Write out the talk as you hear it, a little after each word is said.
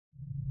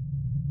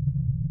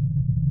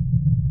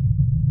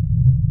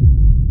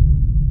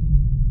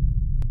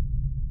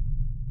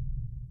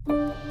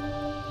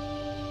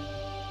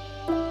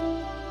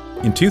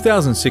In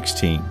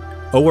 2016,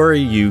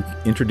 ORAU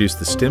introduced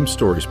the STEM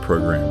Stories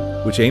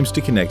program, which aims to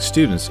connect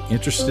students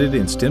interested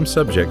in STEM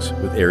subjects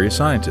with area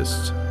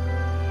scientists.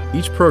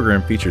 Each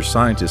program features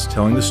scientists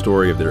telling the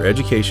story of their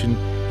education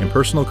and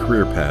personal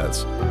career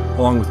paths,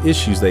 along with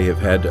issues they have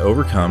had to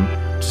overcome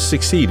to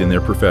succeed in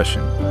their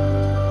profession.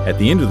 At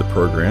the end of the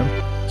program,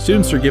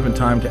 students are given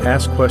time to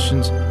ask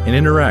questions and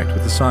interact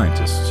with the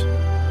scientists.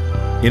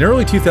 In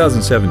early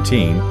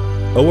 2017,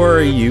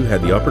 ORAU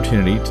had the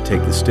opportunity to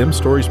take the STEM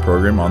Stories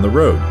program on the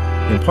road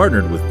and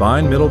partnered with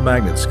Vine Middle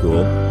Magnet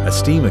School, a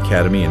STEAM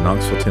academy in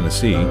Knoxville,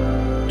 Tennessee,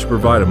 to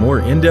provide a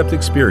more in-depth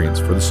experience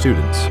for the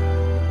students.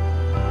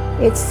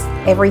 It's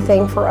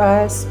everything for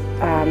us.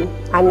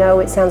 I know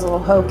it sounds a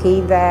little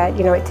hokey that,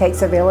 it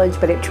takes a village,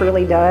 but it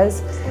truly does.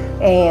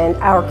 And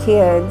our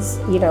kids,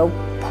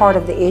 part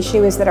of the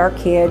issue is that our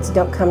kids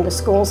don't come to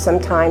school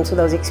sometimes with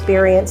those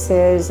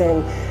experiences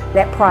and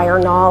that prior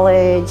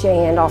knowledge,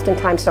 and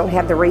oftentimes don't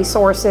have the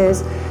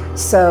resources.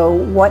 So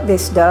what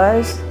this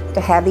does, to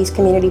have these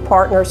community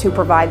partners who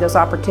provide those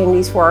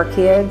opportunities for our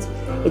kids,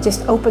 it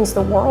just opens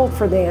the world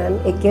for them.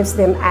 It gives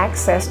them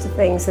access to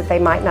things that they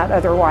might not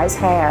otherwise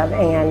have.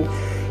 And,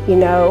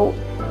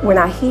 when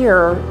I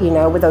hear,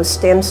 with those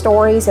STEM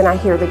stories, and I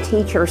hear the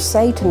teachers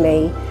say to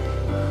me,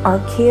 our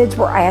kids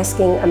were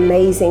asking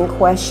amazing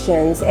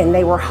questions and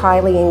they were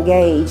highly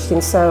engaged.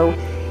 And so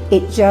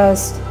it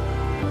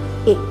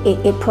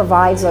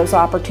provides those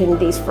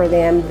opportunities for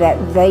them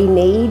that they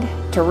need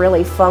to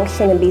really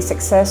function and be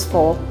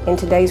successful in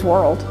today's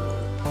world.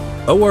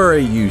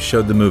 ORAU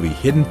showed the movie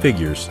Hidden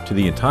Figures to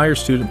the entire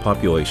student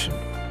population.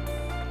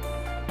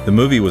 The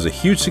movie was a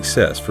huge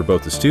success for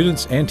both the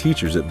students and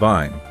teachers at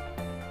Vine.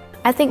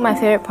 I think my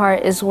favorite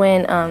part is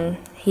when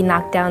he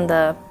knocked down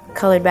the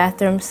colored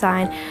bathroom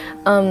sign.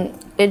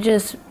 It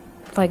just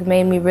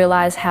made me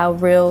realize how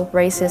real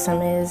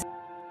racism is.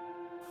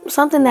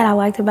 Something that I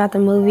liked about the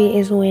movie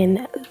is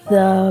when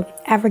the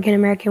African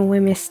American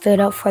women stood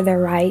up for their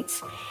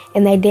rights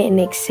and they didn't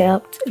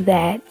accept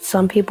that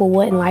some people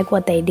wouldn't like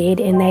what they did,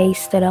 and they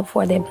stood up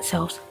for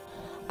themselves.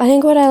 I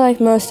think what I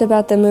liked most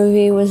about the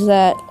movie was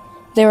that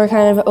they were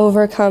kind of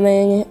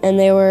overcoming, and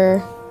they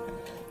were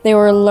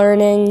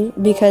learning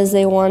because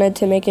they wanted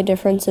to make a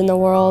difference in the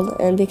world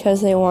and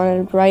because they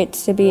wanted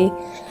rights to be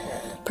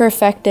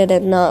perfected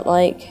and not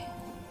like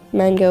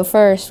men go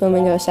first,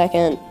 women go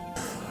second.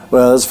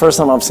 Well, it's the first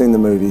time I've seen the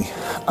movie.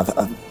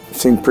 I've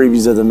seen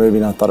previews of the movie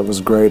and I thought it was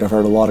great. I've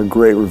heard a lot of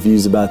great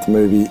reviews about the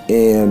movie,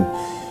 and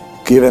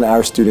giving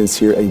our students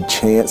here a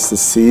chance to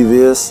see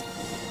this,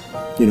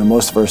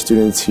 most of our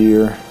students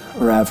here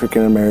are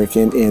African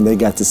American, and they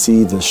got to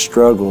see the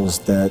struggles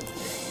that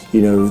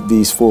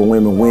these four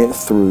women went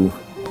through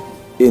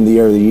in the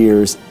early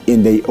years,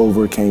 and they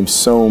overcame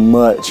so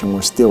much and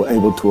were still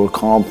able to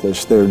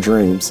accomplish their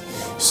dreams.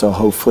 So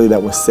hopefully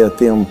that will set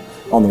them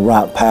on the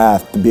right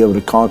path to be able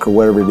to conquer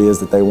whatever it is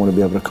that they want to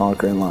be able to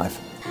conquer in life.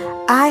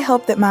 I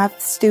hope that my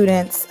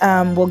students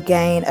will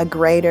gain a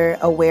greater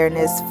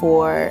awareness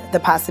for the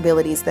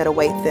possibilities that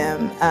await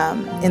them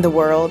in the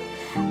world.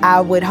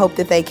 I would hope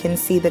that they can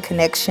see the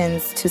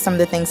connections to some of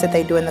the things that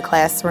they do in the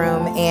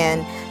classroom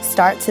and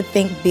start to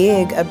think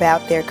big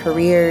about their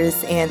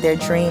careers and their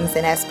dreams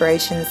and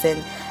aspirations,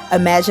 and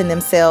imagine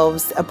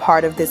themselves a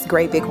part of this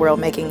great big world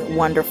making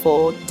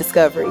wonderful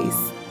discoveries.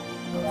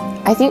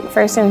 I think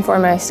first and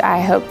foremost, I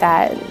hope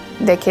that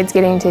the kids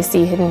getting to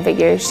see Hidden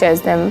Figures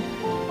shows them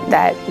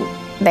that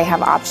they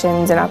have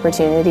options and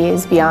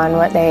opportunities beyond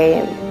what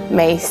they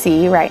may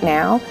see right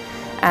now,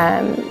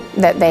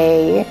 that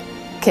they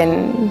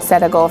can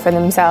set a goal for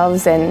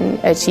themselves and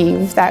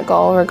achieve that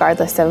goal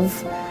regardless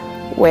of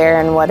where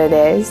and what it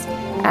is,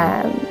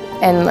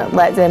 and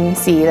let them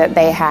see that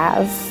they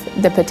have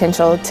the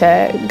potential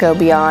to go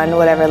beyond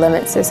whatever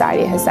limits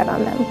society has set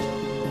on them.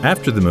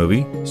 After the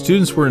movie,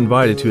 students were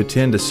invited to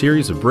attend a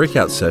series of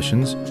breakout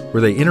sessions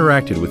where they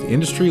interacted with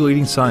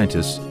industry-leading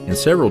scientists in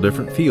several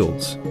different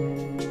fields.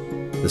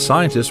 The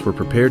scientists were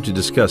prepared to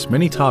discuss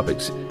many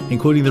topics,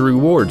 including the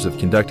rewards of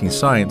conducting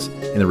science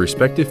in their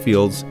respective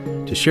fields,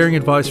 to sharing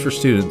advice for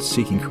students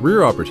seeking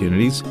career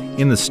opportunities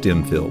in the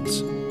STEM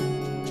fields.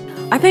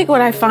 I think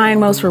what I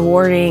find most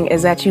rewarding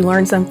is that you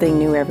learn something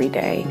new every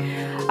day.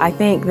 I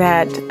think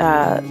that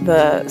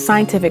the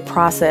scientific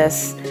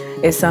process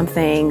is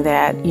something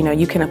that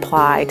you can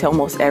apply to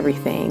almost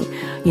everything.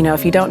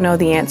 If you don't know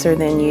the answer,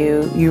 then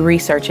you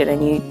research it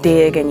and you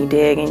dig and you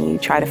dig and you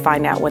try to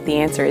find out what the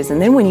answer is.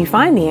 And then when you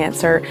find the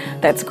answer,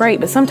 that's great,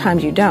 but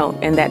sometimes you don't,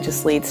 and that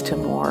just leads to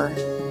more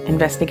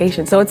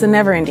investigation. So it's a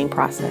never-ending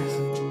process.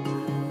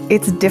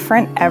 It's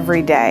different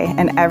every day,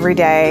 and every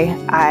day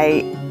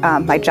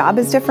my job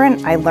is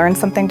different. I learn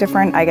something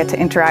different. I get to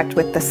interact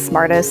with the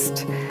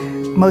smartest,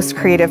 most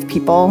creative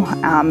people,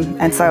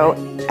 and so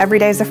every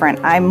day is different.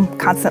 I'm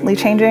constantly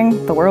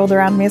changing. The world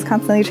around me is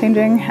constantly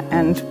changing,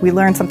 and we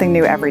learn something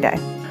new every day.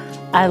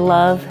 I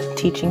love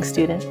teaching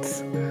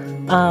students.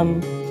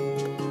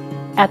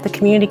 At the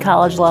community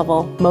college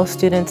level, most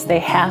students, they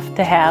have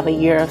to have a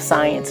year of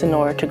science in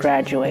order to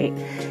graduate.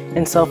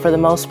 And so for the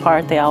most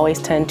part, they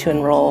always tend to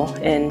enroll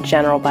in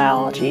general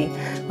biology,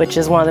 which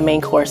is one of the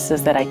main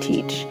courses that I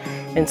teach.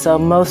 And so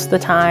most of the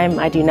time,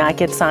 I do not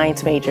get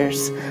science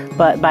majors,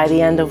 but by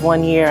the end of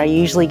 1 year, I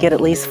usually get at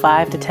least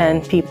 5 to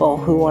 10 people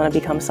who want to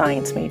become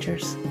science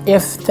majors.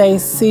 If they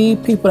see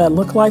people that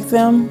look like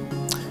them,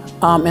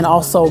 and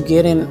also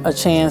getting a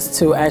chance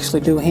to actually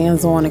do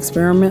hands-on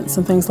experiments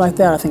and things like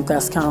that, I think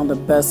that's kind of the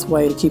best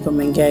way to keep them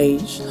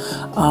engaged.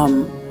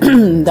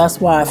 That's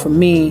why for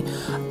me,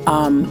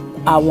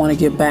 I want to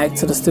get back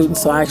to the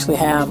students, so I actually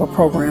have a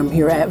program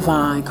here at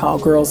Vine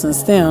called Girls in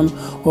STEM,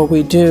 where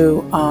we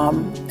do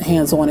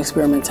hands-on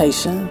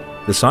experimentation.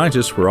 The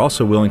scientists were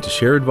also willing to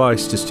share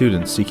advice to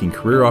students seeking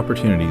career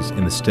opportunities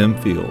in the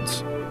STEM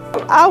fields.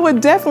 I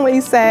would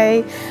definitely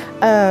say,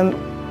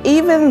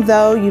 even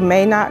though you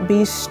may not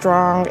be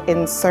strong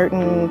in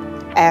certain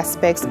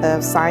aspects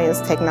of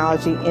science,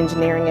 technology,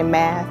 engineering, and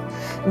math,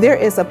 there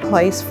is a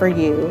place for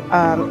you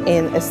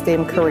in a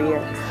STEM career.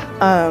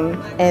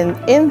 And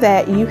in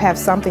that, you have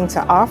something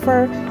to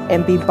offer,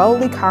 and be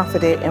boldly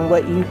confident in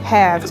what you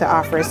have to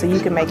offer so you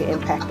can make an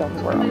impact on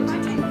the world.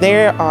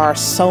 There are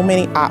so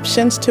many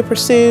options to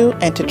pursue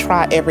and to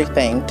try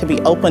everything, to be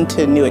open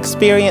to new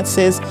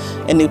experiences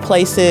and new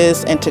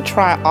places, and to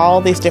try all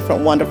these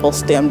different wonderful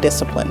STEM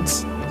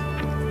disciplines.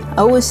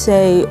 I would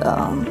say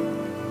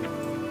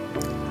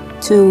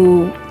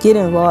to get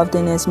involved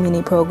in as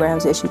many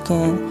programs as you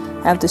can,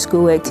 after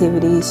school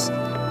activities,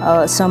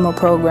 summer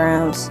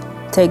programs,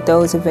 take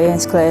those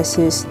advanced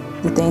classes,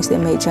 the things that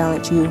may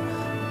challenge you,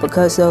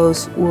 because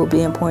those will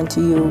be important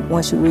to you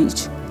once you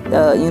reach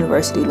the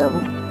university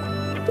level.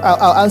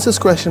 I'll answer this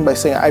question by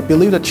saying I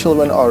believe that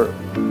children are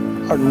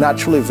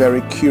naturally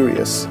very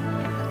curious,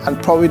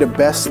 and probably the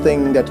best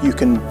thing that you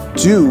can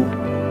do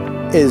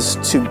is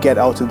to get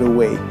out of the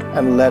way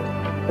and let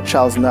a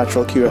child's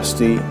natural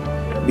curiosity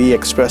be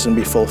expressed and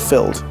be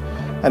fulfilled.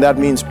 And that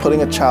means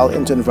putting a child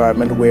into an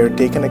environment where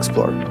they can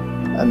explore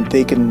and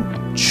they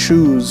can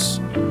choose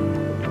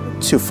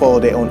to follow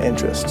their own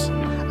interests.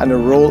 And the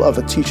role of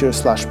a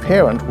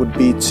teacher/parent would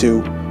be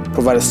to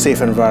provide a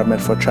safe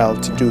environment for a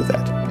child to do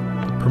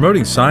that.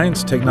 Promoting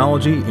science,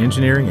 technology,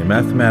 engineering, and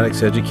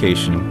mathematics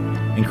education,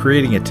 and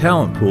creating a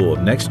talent pool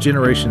of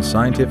next-generation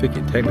scientific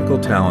and technical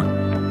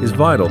talent is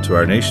vital to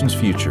our nation's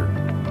future.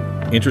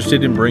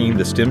 Interested in bringing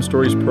the STEM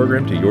Stories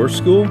program to your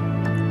school?